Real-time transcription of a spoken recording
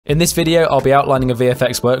In this video, I'll be outlining a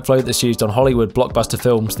VFX workflow that's used on Hollywood blockbuster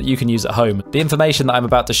films that you can use at home. The information that I'm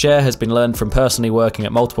about to share has been learned from personally working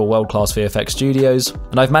at multiple world-class VFX studios,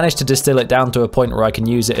 and I've managed to distill it down to a point where I can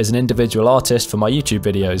use it as an individual artist for my YouTube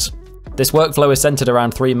videos. This workflow is centered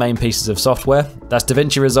around three main pieces of software. That's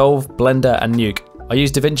DaVinci Resolve, Blender, and Nuke. I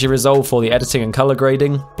use DaVinci Resolve for the editing and color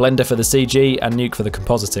grading, Blender for the CG, and Nuke for the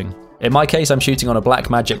compositing. In my case, I'm shooting on a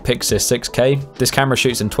Blackmagic Pixis 6K. This camera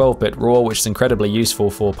shoots in 12-bit RAW, which is incredibly useful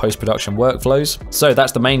for post-production workflows. So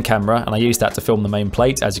that's the main camera, and I use that to film the main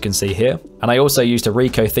plate, as you can see here. And I also used a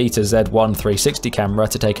Ricoh Theta Z1 360 camera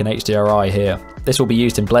to take an HDRI here. This will be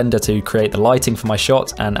used in Blender to create the lighting for my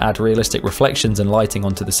shot and add realistic reflections and lighting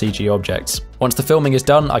onto the CG objects. Once the filming is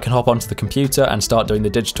done, I can hop onto the computer and start doing the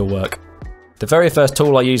digital work. The very first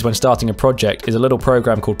tool I use when starting a project is a little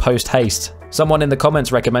program called Post Haste. Someone in the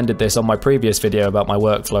comments recommended this on my previous video about my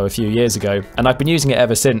workflow a few years ago, and I've been using it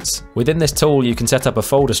ever since. Within this tool, you can set up a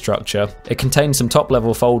folder structure. It contains some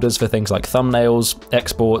top-level folders for things like thumbnails,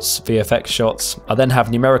 exports, VFX shots. I then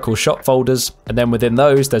have numerical shot folders, and then within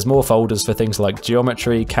those, there's more folders for things like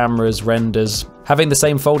geometry, cameras, renders. Having the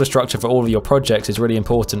same folder structure for all of your projects is really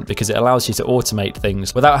important because it allows you to automate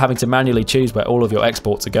things without having to manually choose where all of your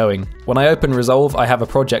exports are going. When I open Resolve, I have a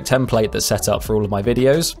project template that's set up for all of my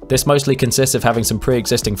videos. This mostly consists of having some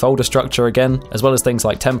pre-existing folder structure again, as well as things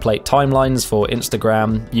like template timelines for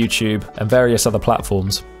Instagram, YouTube, and various other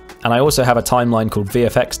platforms. And I also have a timeline called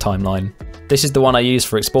VFX timeline. This is the one I use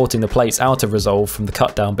for exporting the plates out of Resolve from the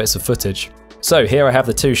cut down bits of footage. So here I have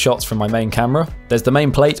the two shots from my main camera. There's the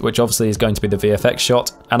main plate, which obviously is going to be the VFX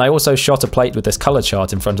shot, and I also shot a plate with this color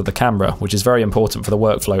chart in front of the camera, which is very important for the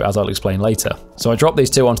workflow, as I'll explain later. So I drop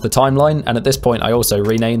these two onto the timeline, and at this point I also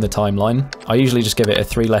rename the timeline. I usually just give it a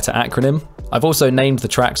 3-letter acronym. I've also named the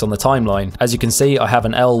tracks on the timeline. As you can see, I have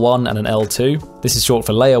an L1 and an L2. This is short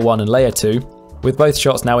for layer 1 and layer 2. With both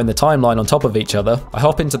shots now in the timeline on top of each other, I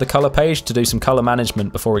hop into the color page to do some color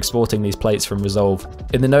management before exporting these plates from Resolve.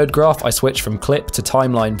 In the node graph, I switch from clip to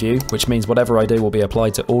timeline view, which means whatever I do will be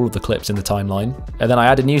applied to all of the clips in the timeline. And then I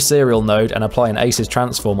add a new serial node and apply an ACES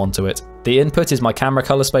transform onto it. The input is my camera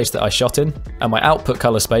color space that I shot in, and my output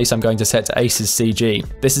color space I'm going to set to ACES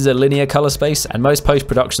CG. This is a linear color space, and most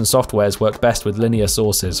post-production softwares work best with linear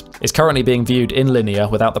sources. It's currently being viewed in linear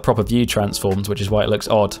without the proper view transforms, which is why it looks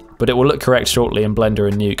odd, but it will look correct shortly in Blender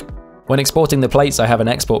and Nuke. When exporting the plates, I have an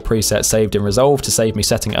export preset saved in Resolve to save me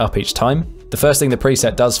setting it up each time. The first thing the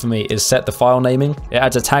preset does for me is set the file naming. It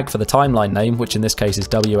adds a tag for the timeline name, which in this case is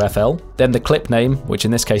WFL, then the clip name, which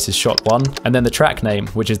in this case is shot 1, and then the track name,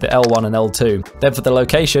 which is the L1 and L2. Then for the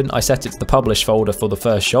location, I set it to the publish folder for the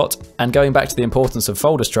first shot, and going back to the importance of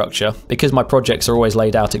folder structure, because my projects are always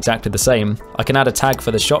laid out exactly the same, I can add a tag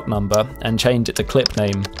for the shot number and change it to clip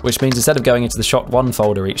name, which means instead of going into the shot 1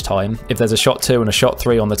 folder each time, if there's a shot 2 and a shot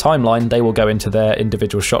 3 on the timeline, they will go into their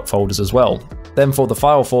individual shot folders as well. Then for the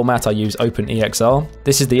file format, I use OpenEXR.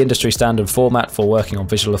 This is the industry standard format for working on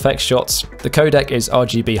visual effects shots. The codec is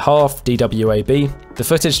RGB half, DWAB. The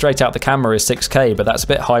footage straight out the camera is 6K, but that's a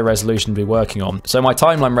bit high resolution to be working on. So my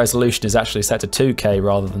timeline resolution is actually set to 2K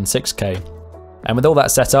rather than 6K. And with all that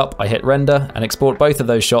set up, I hit render and export both of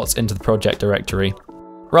those shots into the project directory.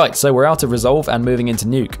 Right, so we're out of Resolve and moving into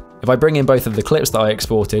Nuke. If I bring in both of the clips that I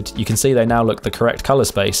exported, you can see they now look the correct color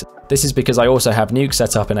space. This is because I also have Nuke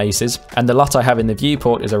set up in ACES, and the LUT I have in the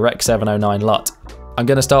viewport is a Rec 709 LUT. I'm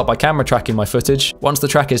going to start by camera tracking my footage. Once the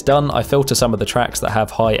track is done, I filter some of the tracks that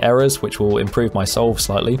have high errors, which will improve my solve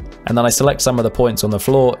slightly. And then I select some of the points on the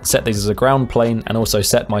floor, set these as a ground plane, and also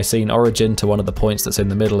set my scene origin to one of the points that's in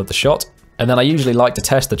the middle of the shot. And then I usually like to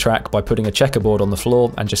test the track by putting a checkerboard on the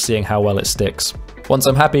floor and just seeing how well it sticks. Once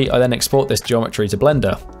I'm happy, I then export this geometry to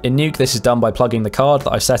Blender. In Nuke, this is done by plugging the card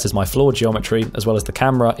that I've set as my floor geometry, as well as the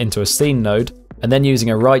camera, into a scene node, and then using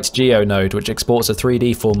a write geo node, which exports a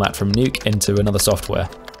 3D format from Nuke into another software.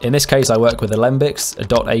 In this case, I work with Alembics, a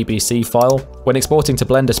 .abc file. When exporting to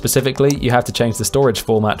Blender specifically, you have to change the storage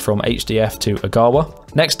format from HDF to Agawa.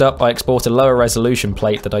 Next up, I export a lower resolution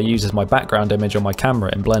plate that I use as my background image on my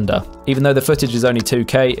camera in Blender. Even though the footage is only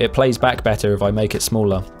 2K, it plays back better if I make it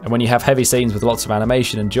smaller. And when you have heavy scenes with lots of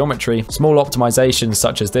animation and geometry, small optimizations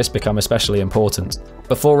such as this become especially important.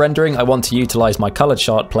 Before rendering, I want to utilize my color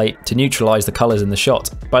chart plate to neutralize the colors in the shot.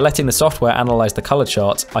 By letting the software analyze the color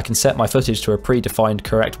chart, I can set my footage to a predefined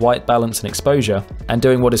correct white balance and exposure, and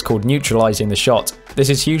doing what is called neutralizing the shot. This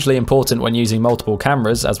is hugely important when using multiple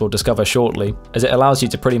cameras, as we'll discover shortly, as it allows you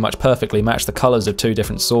to pretty much perfectly match the colors of two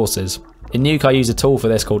different sources. In Nuke I use a tool for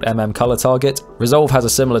this called Color Target. Resolve has a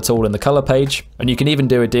similar tool in the color page, and you can even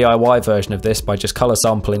do a DIY version of this by just color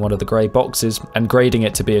sampling one of the grey boxes and grading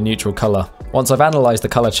it to be a neutral color. Once I've analysed the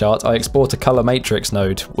color chart, I export a color matrix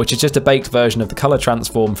node, which is just a baked version of the color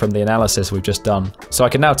transform from the analysis we've just done. So I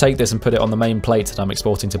can now take this and put it on the main plate that I'm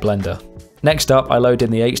exporting to Blender. Next up, I load in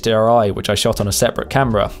the HDRI, which I shot on a separate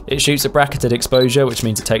camera. It shoots at bracketed exposure, which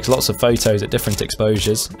means it takes lots of photos at different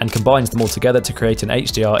exposures, and combines them all together to create an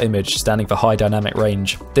HDR image, standing for high dynamic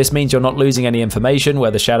range. This means you're not losing any information where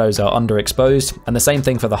the shadows are underexposed, and the same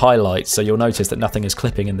thing for the highlights, so you'll notice that nothing is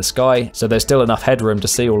clipping in the sky, so there's still enough headroom to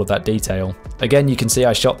see all of that detail. Again, you can see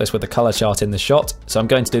I shot this with the color chart in the shot, so I'm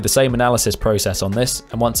going to do the same analysis process on this,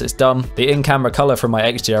 and once it's done, the in-camera color from my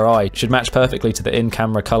HDRI should match perfectly to the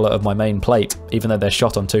in-camera color of my main plate, even though they're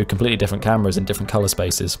shot on two completely different cameras in different color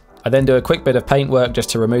spaces. I then do a quick bit of paint work just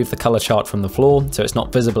to remove the color chart from the floor so it's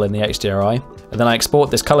not visible in the HDRI, and then I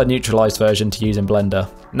export this color neutralized version to use in Blender.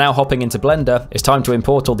 Now hopping into Blender, it's time to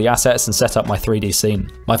import all the assets and set up my 3D scene.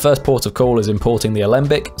 My first port of call is importing the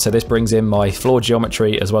alembic, so this brings in my floor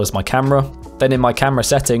geometry as well as my camera. Then in my camera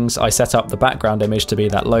settings, I set up the background image to be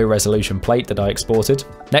that low resolution plate that I exported.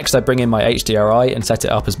 Next I bring in my HDRI and set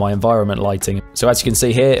it up as my environment lighting. So as you can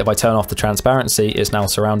see here, if I turn off the transparency, it's now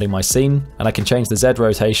surrounding my scene, and I can change the Z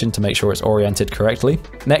rotation to make sure it's oriented correctly.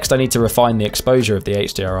 Next I need to refine the exposure of the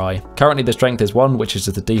HDRI. Currently the strength is 1, which is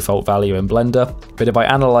the default value in Blender, but if I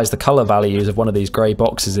analyze the color values of one of these grey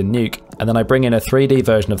boxes in Nuke, and then I bring in a 3D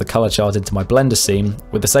version of the color chart into my Blender scene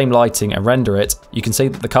with the same lighting and render it, you can see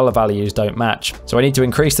that the color values don't match. So I need to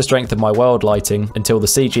increase the strength of my world lighting until the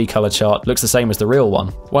CG color chart looks the same as the real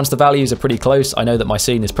one. Once the values are pretty close, I know that my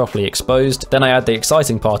scene is properly exposed. Then I add the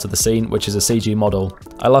exciting part of the scene, which is a CG model.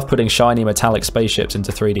 I love putting shiny metallic spaceships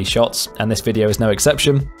into 3D shots, and this video is no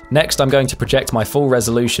exception. Next, I'm going to project my full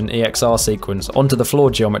resolution EXR sequence onto the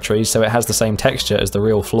floor geometry so it has the same texture as the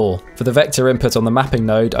real floor. For the vector input on the mapping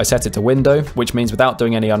node, I set it to window, which means without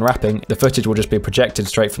doing any unwrapping, the footage will just be projected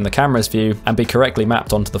straight from the camera's view and be correctly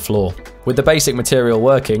mapped onto the floor. With the basic material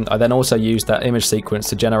working, I then also use that image sequence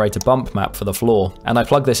to generate a bump map for the floor, and I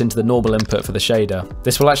plug this into the normal input for the shader.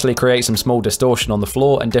 This will actually create some small distortion on the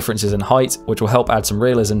floor and differences in height, which will help add some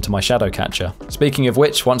realism to my shadow catcher. Speaking of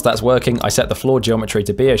which, once that's working, I set the floor geometry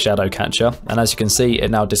to be a shadow catcher, and as you can see,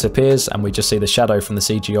 it now disappears and we just see the shadow from the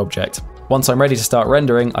CG object. Once I'm ready to start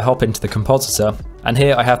rendering, I hop into the compositor, and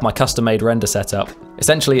here I have my custom-made render setup.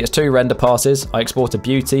 Essentially, it's 2 render passes. I export a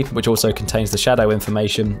beauty, which also contains the shadow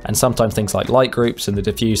information, and sometimes things like light groups and the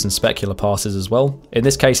diffuse and specular passes as well. In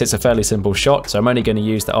this case, it's a fairly simple shot, so I'm only going to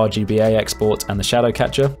use the RGBA export and the shadow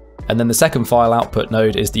catcher. And then the second file output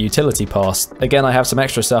node is the utility pass. Again, I have some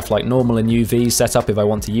extra stuff like normal and UV set up if I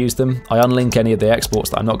want to use them. I unlink any of the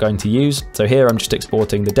exports that I'm not going to use. So here I'm just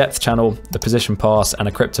exporting the depth channel, the position pass, and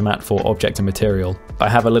a cryptomat for object and material. I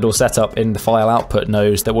have a little setup in the file output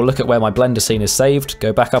node that will look at where my Blender scene is saved,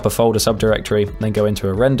 go back up a folder subdirectory, then go into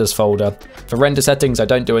a renders folder. For render settings, I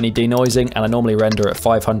don't do any denoising, and I normally render at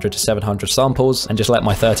 500 to 700 samples and just let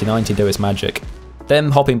my 3090 do its magic. Then,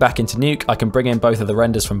 hopping back into Nuke, I can bring in both of the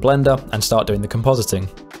renders from Blender and start doing the compositing.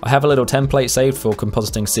 I have a little template saved for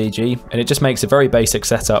compositing CG, and it just makes a very basic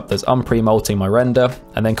setup that's unpre-molting my render,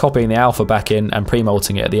 and then copying the alpha back in and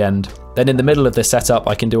pre-molting it at the end. Then in the middle of this setup,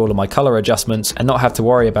 I can do all of my color adjustments and not have to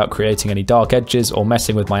worry about creating any dark edges or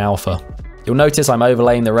messing with my alpha. You'll notice I'm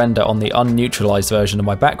overlaying the render on the unneutralized version of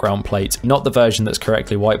my background plate, not the version that's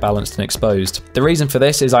correctly white balanced and exposed. The reason for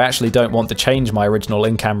this is I actually don't want to change my original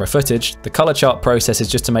in-camera footage. The color chart process is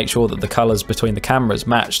just to make sure that the colors between the cameras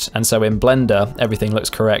matched, and so in Blender, everything looks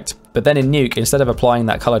correct. But then in Nuke, instead of applying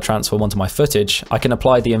that color transform onto my footage, I can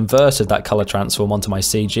apply the inverse of that color transform onto my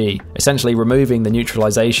CG, essentially removing the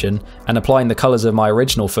neutralization and applying the colors of my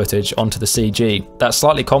original footage onto the CG. That's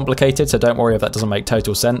slightly complicated, so don't worry if that doesn't make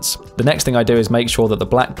total sense. The next thing I do is make sure that the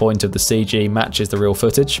black point of the CG matches the real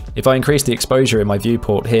footage. If I increase the exposure in my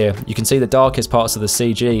viewport here, you can see the darkest parts of the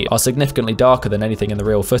CG are significantly darker than anything in the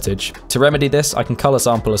real footage. To remedy this, I can color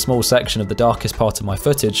sample a small section of the darkest part of my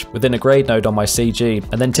footage within a grade node on my CG,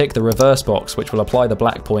 and then tick the reverse box, which will apply the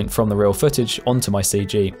black point from the real footage onto my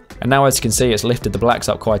CG. And now, as you can see, it's lifted the blacks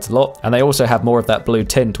up quite a lot, and they also have more of that blue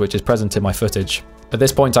tint which is present in my footage. At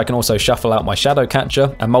this point, I can also shuffle out my shadow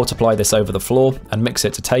catcher and multiply this over the floor and mix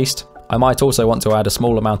it to taste. I might also want to add a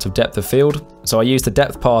small amount of depth of field. So I used the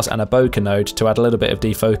depth pass and a bokeh node to add a little bit of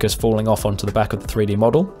defocus falling off onto the back of the 3D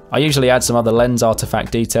model. I usually add some other lens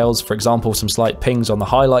artifact details, for example some slight pings on the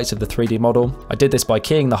highlights of the 3D model. I did this by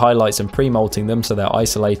keying the highlights and pre-molting them so they're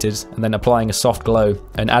isolated, and then applying a soft glow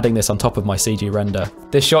and adding this on top of my CG render.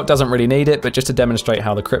 This shot doesn't really need it, but just to demonstrate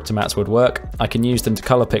how the cryptomats would work, I can use them to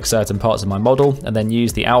color pick certain parts of my model and then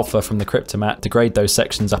use the alpha from the cryptomat to grade those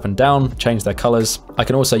sections up and down, change their colors. I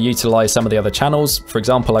can also utilize some of the other channels. For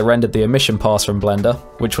example, I rendered the emission pass from Blender,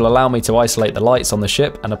 which will allow me to isolate the lights on the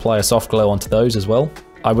ship and apply a soft glow onto those as well.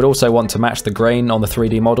 I would also want to match the grain on the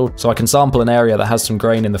 3D model, so I can sample an area that has some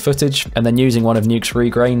grain in the footage, and then using one of Nuke's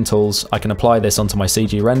regrain tools, I can apply this onto my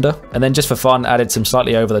CG render, and then just for fun, added some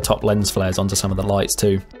slightly over the top lens flares onto some of the lights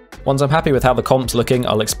too. Once I'm happy with how the comp's looking,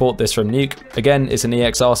 I'll export this from Nuke. Again, it's an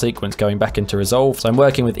EXR sequence going back into Resolve, so I'm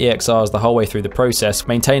working with EXRs the whole way through the process,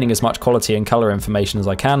 maintaining as much quality and color information as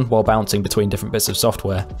I can while bouncing between different bits of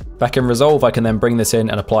software. Back in Resolve, I can then bring this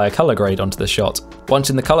in and apply a color grade onto the shot.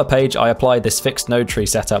 Once in the color page, I applied this fixed node tree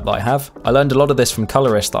setup that I have. I learned a lot of this from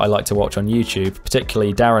colorists that I like to watch on YouTube,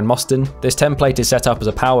 particularly Darren Mostyn. This template is set up as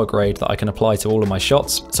a power grade that I can apply to all of my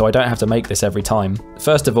shots, so I don't have to make this every time.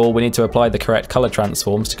 First of all, we need to apply the correct color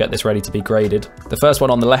transforms to get this ready to be graded. The first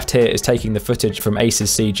one on the left here is taking the footage from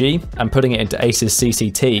Ace's CG and putting it into Ace's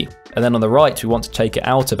CCT. And then on the right, we want to take it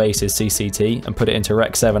out of Ace's CCT and put it into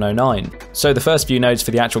Rec 709. So the first few nodes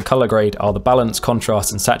for the actual color grade are the balance,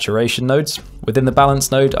 contrast, and saturation nodes. Within the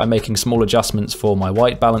balance node, I'm making small adjustments for my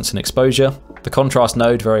white balance and exposure. The contrast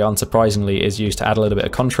node, very unsurprisingly, is used to add a little bit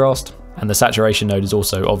of contrast. And the saturation node is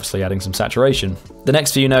also obviously adding some saturation. The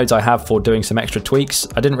next few nodes I have for doing some extra tweaks.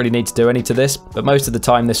 I didn't really need to do any to this, but most of the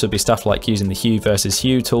time this would be stuff like using the hue versus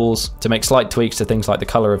hue tools to make slight tweaks to things like the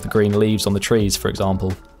color of the green leaves on the trees, for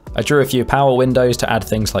example. I drew a few power windows to add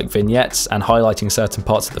things like vignettes and highlighting certain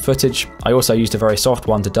parts of the footage. I also used a very soft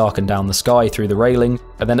one to darken down the sky through the railing.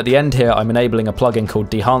 And then at the end here, I'm enabling a plugin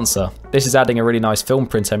called Dehancer. This is adding a really nice film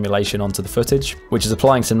print emulation onto the footage, which is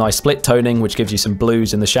applying some nice split toning, which gives you some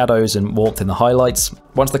blues in the shadows and warmth in the highlights.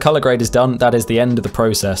 Once the color grade is done, that is the end of the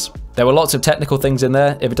process. There were lots of technical things in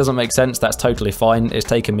there. If it doesn't make sense, that's totally fine. It's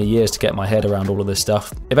taken me years to get my head around all of this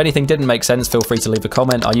stuff. If anything didn't make sense, feel free to leave a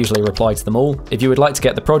comment. I usually reply to them all. If you would like to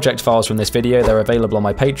get the project files from this video, they're available on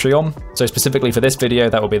my Patreon. So specifically for this video,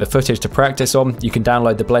 that will be the footage to practice on. You can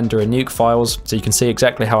download the Blender and Nuke files, so you can see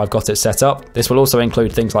exactly how I've got it set up. This will also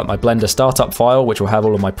include things like my Blender startup file, which will have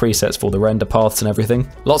all of my presets for the render paths and everything.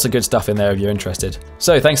 Lots of good stuff in there if you're interested.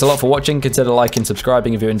 So thanks a lot for watching. Consider liking,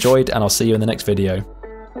 subscribing if you enjoyed, and I'll see you in the next video.